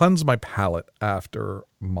cleanse my palate after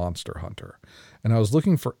Monster Hunter. And I was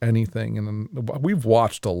looking for anything, and we've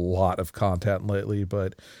watched a lot of content lately,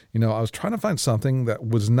 but, I was trying to find something that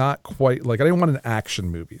was not quite, like, I didn't want an action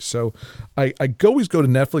movie. So I always go to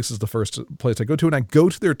Netflix as the first place I go to, and I go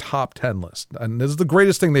to their top 10 list. And this is the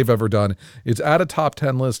greatest thing they've ever done. It's add a top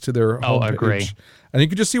 10 list to their homepage. I agree. And you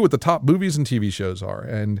can just see what the top movies and TV shows are.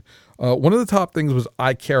 And one of the top things was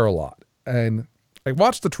I Care a Lot. And I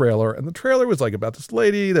watched the trailer, and the trailer was like about this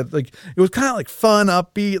lady that, like, it was kind of like fun,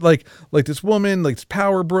 upbeat, like this woman, like this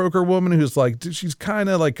power broker woman who's like, she's kind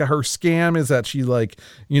of like, her scam is that she, like,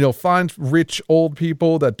 finds rich old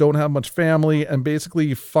people that don't have much family and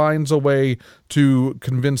basically finds a way to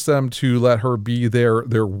convince them to let her be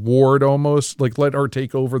their ward, almost like let her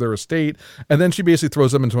take over their estate. And then she basically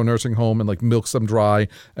throws them into a nursing home and like milks them dry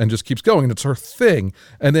and just keeps going. It's her thing.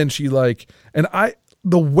 And then she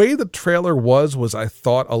the way the trailer was I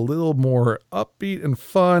thought a little more upbeat and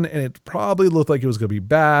fun, and it probably looked like it was going to be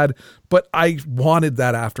bad, but I wanted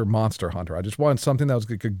that after Monster Hunter. I just wanted something that was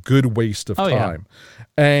like a good waste of time. Yeah.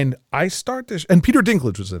 And I and Peter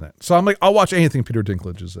Dinklage was in it. So I'm like, I'll watch anything Peter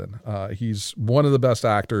Dinklage is in. He's one of the best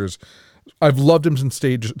actors. I've loved him since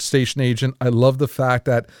Station Agent. I love the fact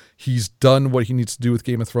that he's done what he needs to do with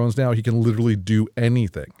Game of Thrones now. He can literally do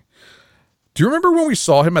anything. Do you remember when we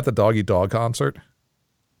saw him at the Doggy Dog concert?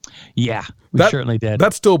 Yeah, we certainly did.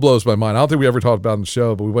 That still blows my mind. I don't think we ever talked about it on the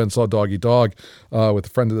show, but we went and saw Doggy Dog with a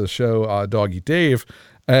friend of the show, Doggy Dave.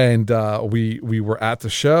 And we were at the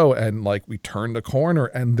show, and like we turned a corner,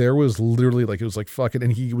 and there was literally like, it was like fucking,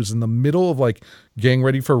 and he was in the middle of like getting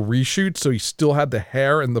ready for a reshoot. So he still had the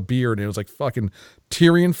hair and the beard, and it was like fucking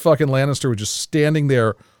Tyrion fucking Lannister was just standing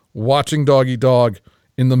there watching Doggy Dog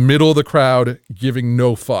in the middle of the crowd, giving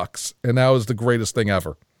no fucks. And that was the greatest thing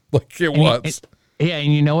ever. Like it was. Yeah,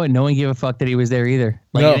 and you know what? No one gave a fuck that he was there either.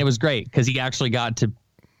 Like, no. And it was great because he actually got to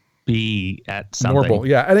be at something. Normal,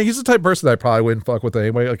 yeah. And he's the type of person that I probably wouldn't fuck with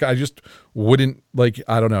anyway. Like, I just wouldn't, like,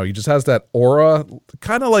 I don't know. He just has that aura,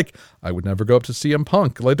 kind of like, I would never go up to CM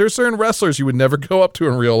Punk. Like, there's certain wrestlers you would never go up to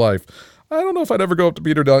in real life. I don't know if I'd ever go up to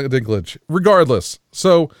Peter Dinklage. Regardless.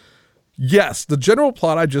 So, Yes, the general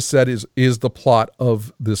plot I just said is the plot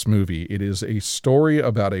of this movie. It is a story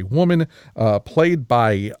about a woman played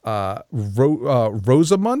by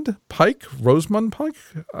Rosamund Pike. Rosamund Pike.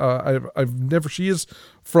 I've never. She is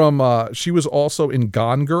from. She was also in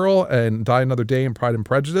Gone Girl and Die Another Day and Pride and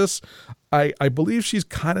Prejudice. I believe she's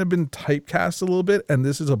kind of been typecast a little bit, and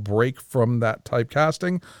this is a break from that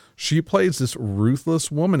typecasting. She plays this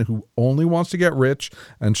ruthless woman who only wants to get rich,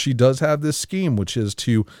 and she does have this scheme, which is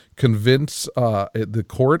to convince the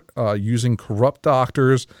court using corrupt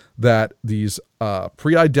doctors that these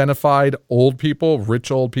pre-identified old people,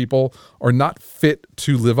 rich old people, are not fit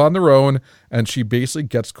to live on their own, and she basically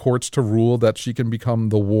gets courts to rule that she can become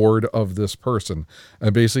the ward of this person.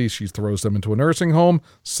 And basically, she throws them into a nursing home,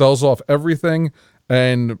 sells off everything,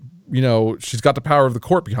 and she's got the power of the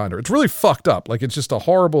court behind her. It's really fucked up. Like, it's just a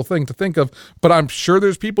horrible thing to think of, but I'm sure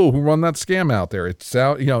there's people who run that scam out there.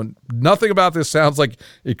 Nothing about this sounds like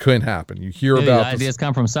it couldn't happen. You hear about ideas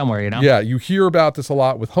come from somewhere, Yeah, you hear about this a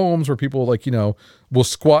lot with homes where people will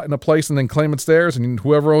squat in a place and then claim it's theirs, and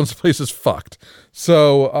whoever owns the place is fucked.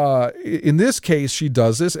 So in this case, she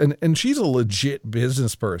does this, and she's a legit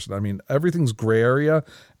business person. I mean, everything's gray area.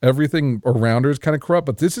 Everything around her is kind of corrupt,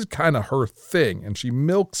 but this is kind of her thing, and she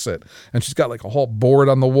milks it. And she's got like a whole board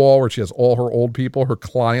on the wall where she has all her old people, her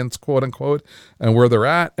clients, quote unquote, and where they're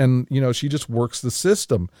at. And, she just works the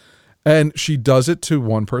system. And she does it to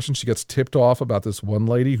one person. She gets tipped off about this one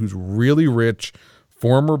lady who's really rich,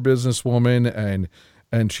 former businesswoman,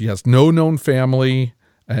 and she has no known family.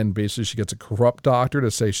 And basically she gets a corrupt doctor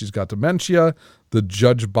to say she's got dementia. The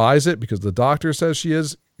judge buys it because the doctor says she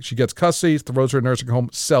is. She gets custody, throws her in a nursing home,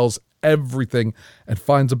 sells everything, and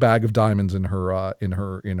finds a bag of diamonds in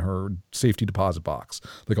her safety deposit box,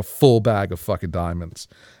 like a full bag of fucking diamonds.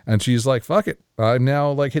 And she's like, "Fuck it, I'm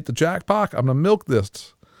now hit the jackpot. I'm gonna milk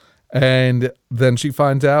this." And then she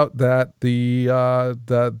finds out that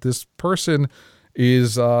that this person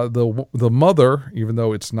is the mother, even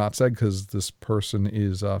though it's not said because this person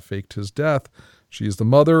is faked his death. She's the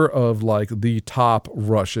mother of the top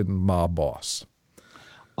Russian mob boss.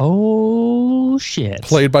 Oh, shit.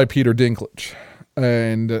 Played by Peter Dinklage.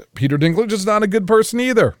 And Peter Dinklage is not a good person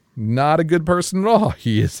either. Not a good person at all.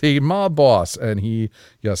 He is a mob boss. And he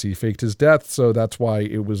faked his death. So that's why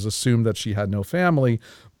it was assumed that she had no family.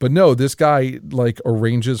 But no, this guy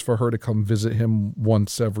arranges for her to come visit him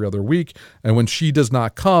once every other week. And when she does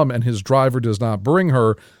not come and his driver does not bring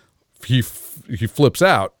her, he flips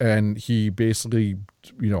out. And he basically,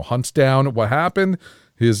 hunts down what happened.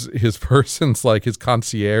 His person's his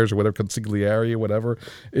concierge or whatever, consigliere, whatever,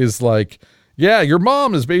 is yeah, your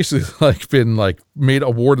mom has basically been made a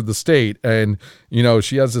ward of the state, and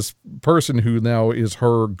she has this person who now is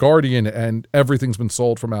her guardian, and everything's been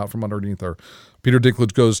sold from underneath her. Peter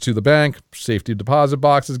Dinklage goes to the bank, safety deposit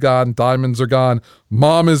box is gone, diamonds are gone,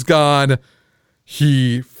 mom is gone.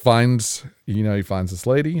 He finds this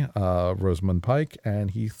lady, Rosamund Pike,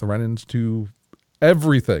 and he threatens to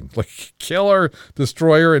everything, kill her,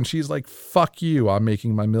 destroy her, and she's like, "Fuck you, I'm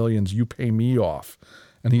making my millions, you pay me off."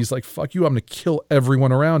 And he's like, "Fuck you, I'm gonna kill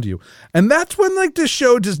everyone around you." And that's when the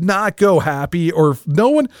show does not go happy, or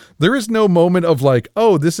there is no moment of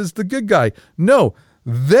oh, this is the good guy. No,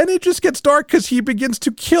 then it just gets dark because he begins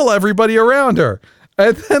to kill everybody around her,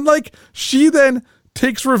 and then she then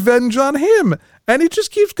takes revenge on him. And it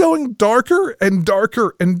just keeps going darker and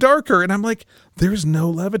darker and darker. And I'm like, there's no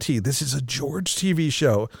levity. This is a George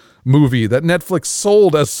TV movie that Netflix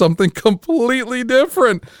sold as something completely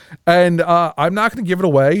different. And I'm not going to give it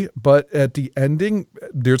away, but at the ending,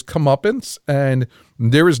 there's comeuppance and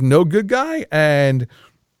there is no good guy. And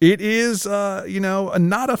it is,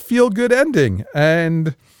 not a feel-good ending.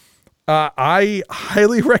 And I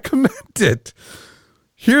highly recommend it.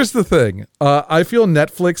 Here's the thing. I feel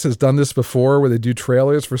Netflix has done this before where they do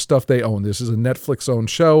trailers for stuff they own. This is a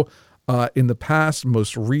Netflix-owned show. In the past,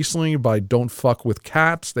 most recently by Don't Fuck With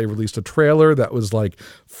Cats, they released a trailer that was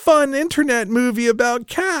fun internet movie about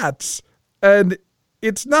cats. And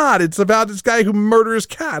it's not. It's about this guy who murders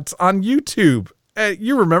cats on YouTube.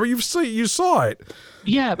 You remember, you saw it.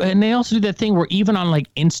 Yeah, and they also do that thing where even on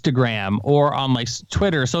Instagram or on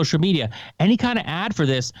Twitter, social media, any kind of ad for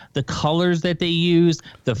this, the colors that they use,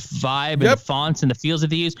 the vibe and the fonts and the feels that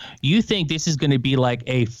they use, you think this is going to be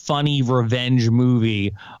a funny revenge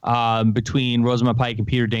movie between Rosamund Pike and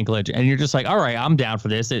Peter Dinklage, and you're just all right, I'm down for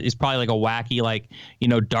this. It's probably a wacky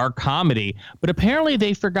dark comedy, but apparently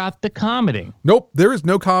they forgot the comedy. Nope, there is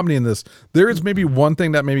no comedy in this. There is maybe one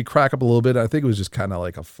thing that made me crack up a little bit. I think it was just kind of I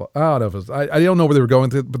don't know if I don't know where they were going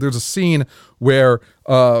through, but there's a scene where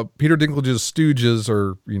Peter Dinklage's stooges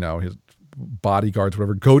or his bodyguards,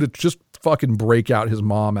 whatever, go to just fucking break out his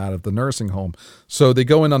mom out of the nursing home. So they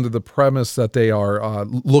go in under the premise that they are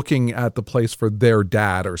looking at the place for their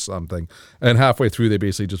dad or something. And halfway through, they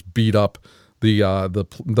basically just beat up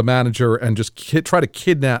the manager and just try to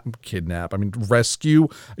kidnap. I mean, rescue.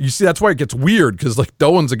 You see, that's why it gets weird, because like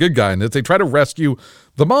Doan's a good guy, and they try to rescue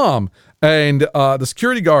the mom, and the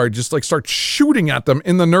security guard just like starts shooting at them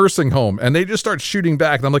in the nursing home, and they just start shooting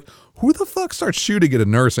back. And I'm like, who the fuck starts shooting at a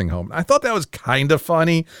nursing home? I thought that was kind of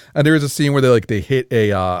funny. And there was a scene where they hit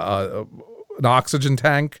an oxygen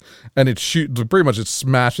tank, and it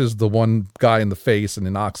smashes the one guy in the face and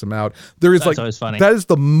it knocks him out. That's always funny. That is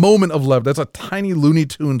the moment of levity. That's a tiny Looney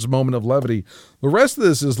Tunes moment of levity. The rest of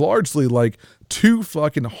this is largely like two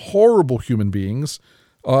fucking horrible human beings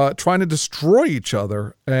trying to destroy each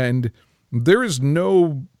other, and there is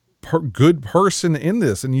no good person in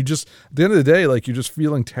this. And you just, at the end of the day, like, you're just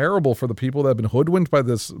feeling terrible for the people that have been hoodwinked by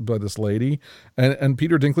this lady. And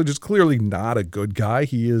Peter Dinklage is clearly not a good guy.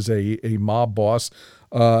 He is a mob boss.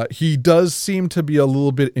 He does seem to be a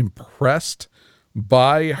little bit impressed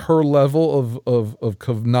by her level of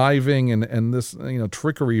conniving and this,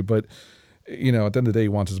 trickery. But, at the end of the day, he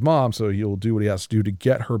wants his mom, so he'll do what he has to do to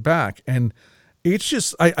get her back. And it's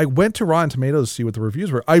just, I went to Rotten Tomatoes to see what the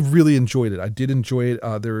reviews were. I really enjoyed it. I did enjoy it.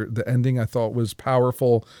 The ending I thought was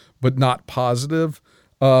powerful, but not positive.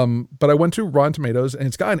 But I went to Rotten Tomatoes, and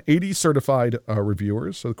it's got an 80 certified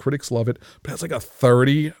reviewers, so the critics love it. But it has like a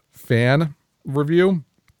 30 fan review.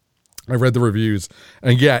 I read the reviews,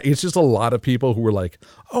 and yeah, it's just a lot of people who were like,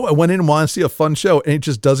 oh, I went in and wanted to see a fun show, and it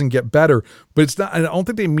just doesn't get better. But it's not, I don't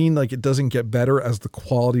think they mean like it doesn't get better as the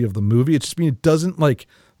quality of the movie. It just means it doesn't, like,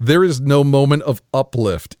 there is no moment of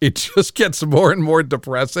uplift. It just gets more and more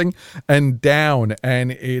depressing and down.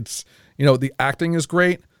 And it's, the acting is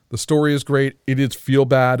great. The story is great. It is feel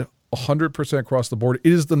bad 100% across the board.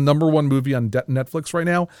 It is the number one movie on Netflix right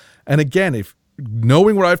now. And again, if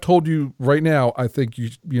knowing what I've told you right now, I think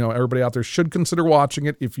everybody out there should consider watching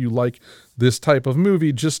it. If you like this type of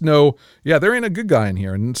movie, just know, there ain't a good guy in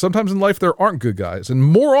here. And sometimes in life, there aren't good guys. And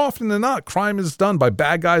more often than not, crime is done by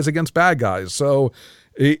bad guys against bad guys. So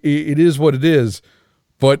it is what it is,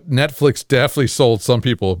 but Netflix definitely sold some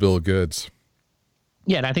people a bill of goods.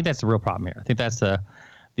 Yeah, and I think that's the real problem here. I think that's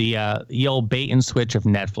the old bait and switch of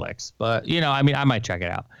Netflix. But I might check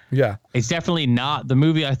it out. Yeah, it's definitely not the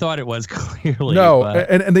movie I thought it was. Clearly, no,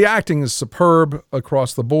 and the acting is superb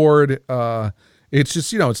across the board. It's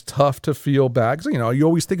just it's tough to feel bad, because you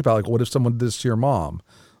always think about, like, what if someone did this to your mom?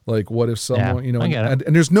 Like, what if someone,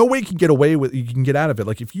 and there's no way you can get out of it.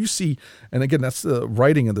 Like, if you see, and again, that's the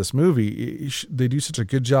writing of this movie. They do such a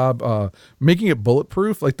good job making it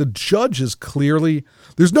bulletproof. Like, the judge is clearly,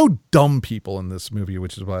 there's no dumb people in this movie,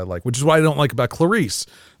 which is what I like, which is what I don't like about Clarice.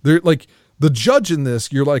 They're like, the judge in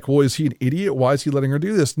this, you're like, well, is he an idiot? Why is he letting her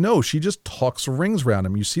do this? No, she just talks rings around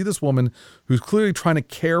him. You see this woman who's clearly trying to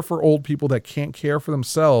care for old people that can't care for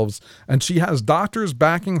themselves, and she has doctors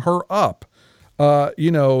backing her up.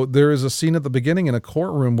 There is a scene at the beginning in a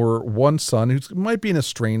courtroom where one son, who might be an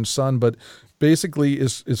estranged son, but basically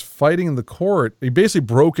is fighting in the court. He basically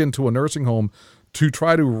broke into a nursing home to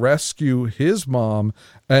try to rescue his mom,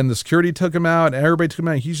 and the security took him out, and everybody took him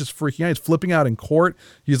out. He's just freaking out. He's flipping out in court.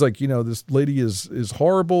 He's like, this lady is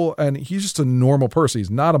horrible, and he's just a normal person. He's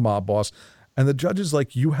not a mob boss. And the judge is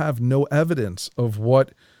like, you have no evidence of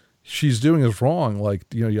what she's doing is wrong. Like,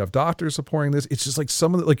 you have doctors supporting this. It's just like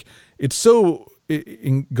some of the, like, it's so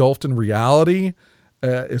engulfed in reality,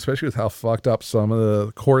 especially with how fucked up some of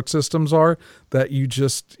the court systems are, that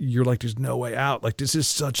you're like, there's no way out. Like, this is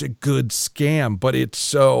such a good scam, but it's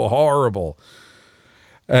so horrible.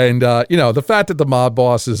 And, the fact that the mob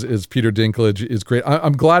boss is Peter Dinklage is great.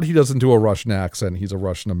 I'm glad he doesn't do a Russian accent. He's a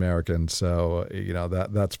Russian American. So,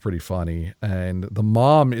 that's pretty funny. And the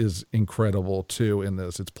mom is incredible too in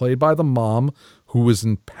this. It's played by the mom who was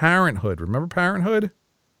in Parenthood. Remember Parenthood?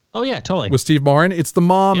 Oh yeah, totally. With Steve Martin. It's the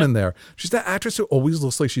mom in there. She's that actress who always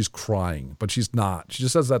looks like she's crying, but she's not. She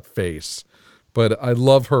just has that face. But I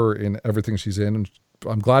love her in everything she's in, and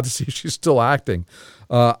I'm glad to see she's still acting.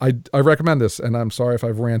 I recommend this, and I'm sorry if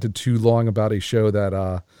I've ranted too long about a show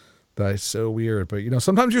that is so weird. But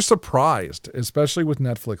sometimes you're surprised, especially with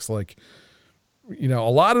Netflix. Like, a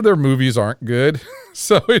lot of their movies aren't good,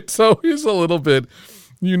 so it's always a little bit.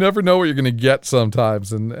 You never know what you're going to get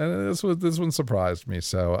sometimes, and this one surprised me.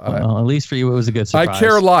 So, at least for you, it was a good surprise. I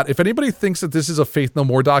care a lot. If anybody thinks that this is a Faith No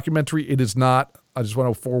More documentary, it is not. I just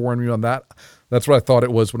want to forewarn you on that. That's what I thought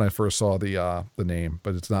it was when I first saw the name,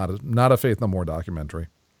 but it's not a Faith No More documentary.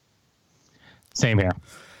 Same here.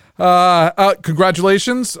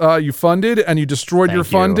 Congratulations. You funded and you destroyed Thank your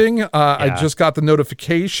you. funding. I just got the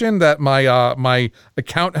notification that my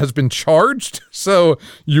account has been charged. So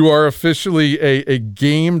you are officially a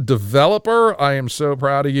game developer. I am so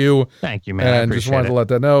proud of you. Thank you, man. I And just appreciate wanted to it. let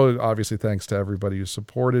that know. Obviously, thanks to everybody who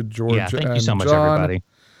supported George Yeah, thank and you so much, John. everybody.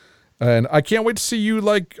 And I can't wait to see you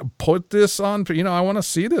like put this on. I want to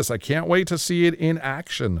see this. I can't wait to see it in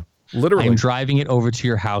action. Literally. I'm driving it over to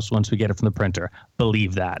your house once we get it from the printer.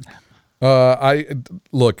 Believe that. I'm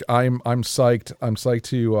psyched. I'm psyched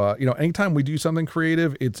to anytime we do something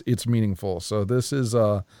creative, it's meaningful. So this is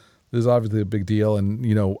obviously a big deal, and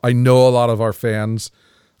I know a lot of our fans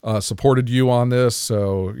supported you on this.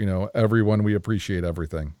 So everyone, we appreciate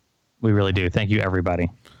everything. We really do. Thank you, everybody.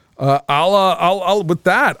 I'll with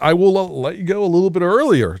that, I will let you go a little bit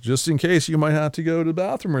earlier, just in case you might have to go to the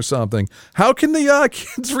bathroom or something. How can the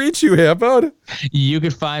kids reach you, Bud? You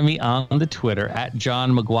could find me on the Twitter at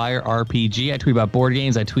John McGuire RPG. I tweet about board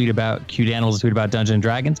games. I tweet about cute animals. I tweet about Dungeons and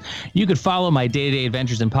Dragons. You could follow my day-to-day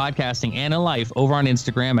adventures in podcasting and in life over on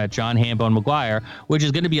Instagram at John Hambone McGuire, which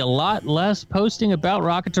is going to be a lot less posting about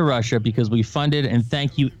Rocket to Russia because we funded, and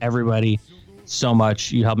thank you, everybody, so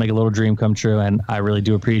much. You helped make a little dream come true, and I really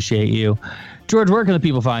do appreciate you. George, where can the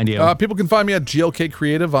people find you? People can find me at GLK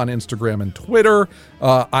Creative on Instagram and Twitter.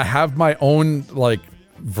 I have my own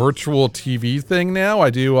virtual TV thing now. I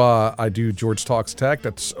do George Talks Tech.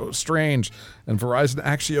 That's so strange. And Verizon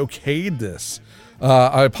actually okayed this.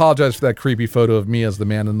 I apologize for that creepy photo of me as the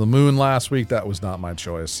man in the moon last week. That was not my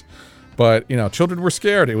choice. But, children were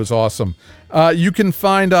scared. It was awesome. You can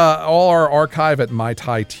find all our archive at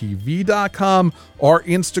mythaitv.com. Our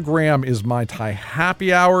Instagram is MyThai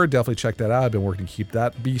Happy Hour. Definitely check that out. I've been working to keep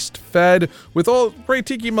that beast fed with all great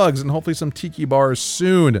tiki mugs and hopefully some tiki bars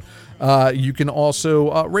soon. You can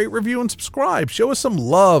also rate, review, and subscribe. Show us some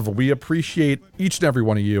love. We appreciate each and every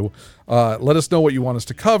one of you. Let us know what you want us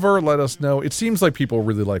to cover. Let us know. It seems like people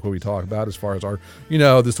really like what we talk about as far as our,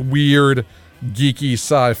 this weird, geeky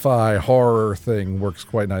sci-fi horror thing works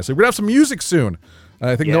quite nicely. We're gonna have some music soon.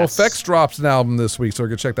 I think No Effects drops an album this week, so we're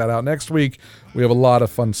gonna check that out next week. We have a lot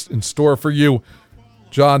of fun in store for you.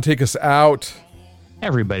 John, take us out.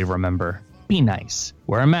 Everybody remember, be nice,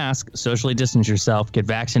 wear a mask, socially distance yourself, get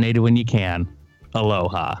vaccinated when you can.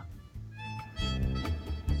 Aloha.